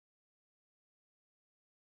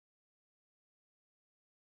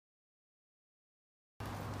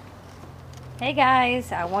Hey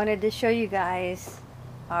guys, I wanted to show you guys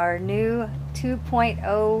our new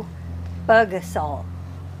 2.0 bugasalt.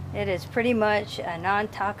 It is pretty much a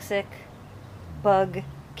non-toxic bug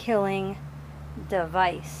killing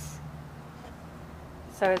device.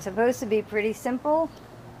 So it's supposed to be pretty simple.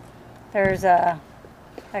 I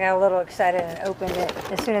got a little excited and opened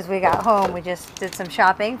it as soon as we got home. We just did some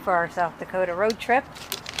shopping for our South Dakota road trip.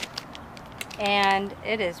 And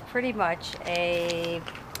it is pretty much a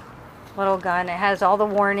little gun. It has all the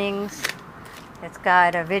warnings. It's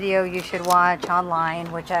got a video you should watch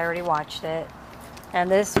online, which I already watched it.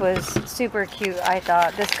 And this was super cute, I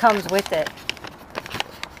thought. This comes with it.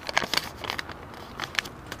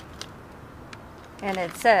 And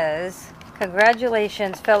it says,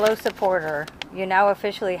 "Congratulations, fellow supporter. You now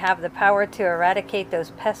officially have the power to eradicate those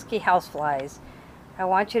pesky houseflies. I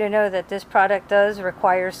want you to know that this product does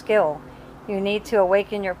require skill. You need to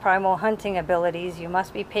awaken your primal hunting abilities. You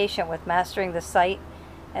must be patient with mastering the sight,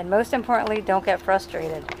 and most importantly, don't get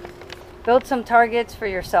frustrated. Build some targets for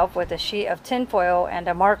yourself with a sheet of tinfoil and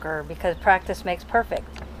a marker, because practice makes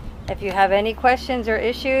perfect. If you have any questions or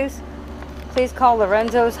issues, please call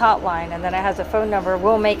Lorenzo's hotline," and then it has a phone number.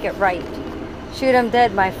 "We'll make it right. Shoot 'em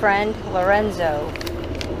dead, my friend, Lorenzo."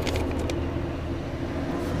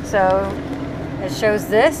 So it shows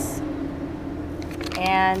this,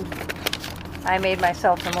 and I made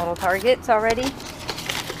myself some little targets already.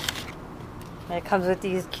 It comes with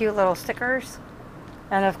these cute little stickers.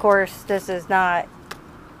 And of course, this is not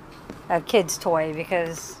a kid's toy,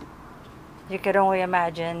 because you could only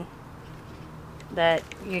imagine that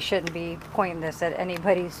you shouldn't be pointing this at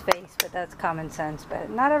anybody's face, but that's common sense.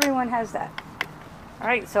 But not everyone has that.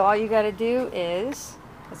 Alright, so all you got to do is,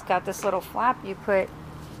 it's got this little flap. You put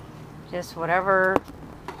just whatever,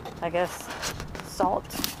 I guess, salt.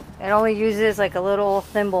 It only uses like a little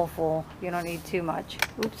thimbleful. You don't need too much.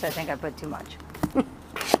 Oops, I think I put too much.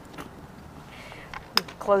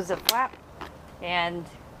 Close the flap, and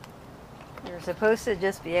you're supposed to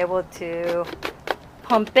just be able to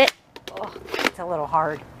pump it. Oh, it's a little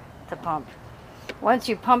hard to pump. Once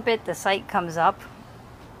you pump it, the sight comes up.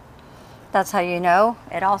 That's how you know.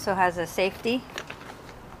 It also has a safety,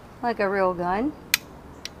 like a real gun.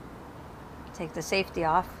 Take the safety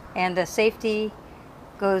off, and the safety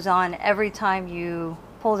goes on every time you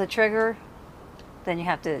pull the trigger. Then you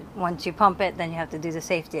have to, once you pump it, then you have to do the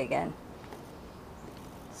safety again.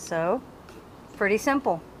 So, pretty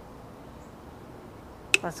simple.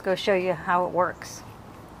 Let's go show you how it works.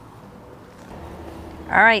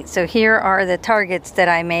 Alright, so here are the targets that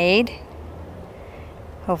I made.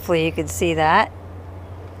 Hopefully you can see that.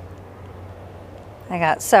 I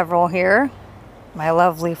got several here. My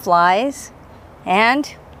lovely flies.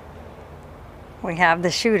 And we have the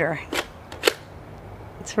shooter.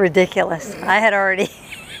 It's ridiculous. I had already...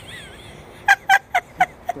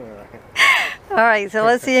 Alright, so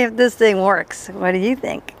let's see if this thing works. What do you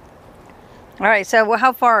think? Alright, so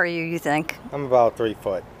how far are you think? I'm about 3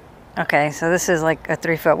 foot. Okay, so this is like a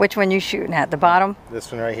 3 foot. Which one you shooting at? The bottom?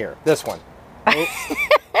 This one right here. This one.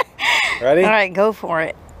 Ready? Alright, go for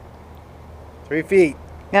it. 3 feet.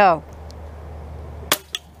 Go.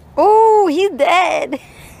 Oh, he's dead.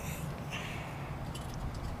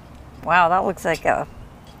 Wow, that looks like a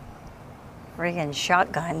friggin'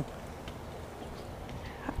 shotgun.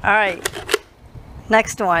 Alright.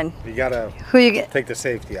 Next one. You gotta take the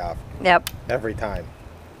safety off. Yep. Every time.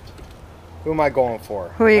 Who am I going for?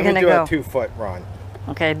 Who are you gonna go? Let me do a 2 foot run.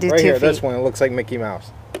 Okay, do right 2 here, feet. This one, it looks like Mickey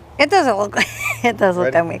Mouse. It doesn't look like it does look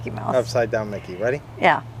Ready? like Mickey Mouse. Upside down Mickey. Ready?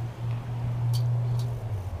 Yeah.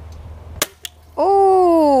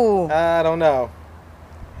 Ooh. I don't know.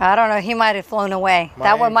 I don't know. He might have flown away. Mine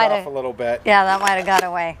that one might off have a little bit. Yeah, that might have got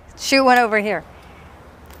away. Shoot one over here.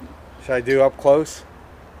 Should I do up close?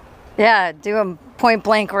 Yeah, do a point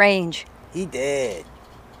blank range. He did.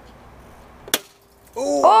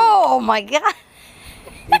 Ooh. Oh my God.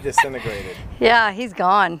 He disintegrated. Yeah, he's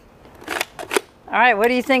gone. All right, what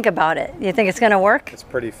do you think about it? You think it's going to work? It's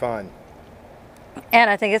pretty fun. And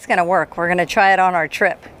I think it's going to work. We're going to try it on our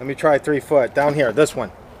trip. Let me try 3 foot. Down here, this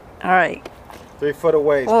one. All right. 3 foot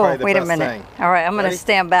away is probably the wait best a minute. thing. All right, I'm going to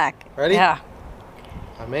stand back. Ready? Yeah.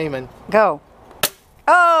 I'm aiming. Go.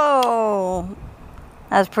 Oh,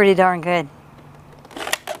 that was pretty darn good.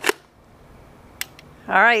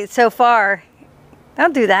 All right, so far.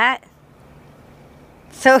 Don't do that.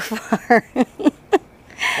 So far. Let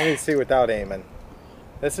me see without aiming.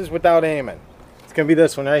 This is without aiming. It's going to be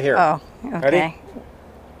this one right here. Oh, okay. Ready?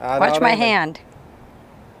 Watch my hand.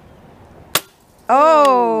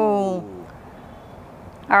 Oh.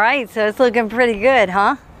 All right, so it's looking pretty good,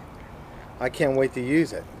 huh? I can't wait to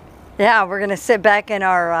use it. Yeah, we're gonna sit back in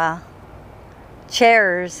our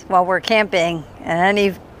chairs while we're camping, and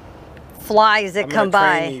any flies that come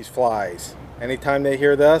by. Train these flies. Anytime they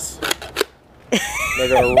hear this, they're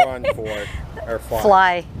gonna run for it or fly.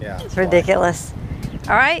 Fly. Yeah. It's ridiculous.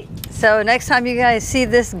 All right. So next time you guys see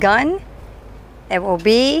this gun, it will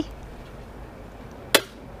be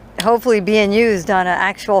hopefully being used on an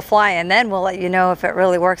actual fly, and then we'll let you know if it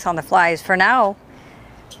really works on the flies. For now,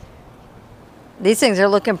 these things are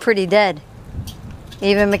looking pretty dead.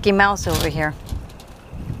 Even Mickey Mouse over here.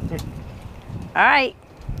 All right.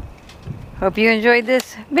 Hope you enjoyed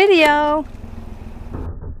this video.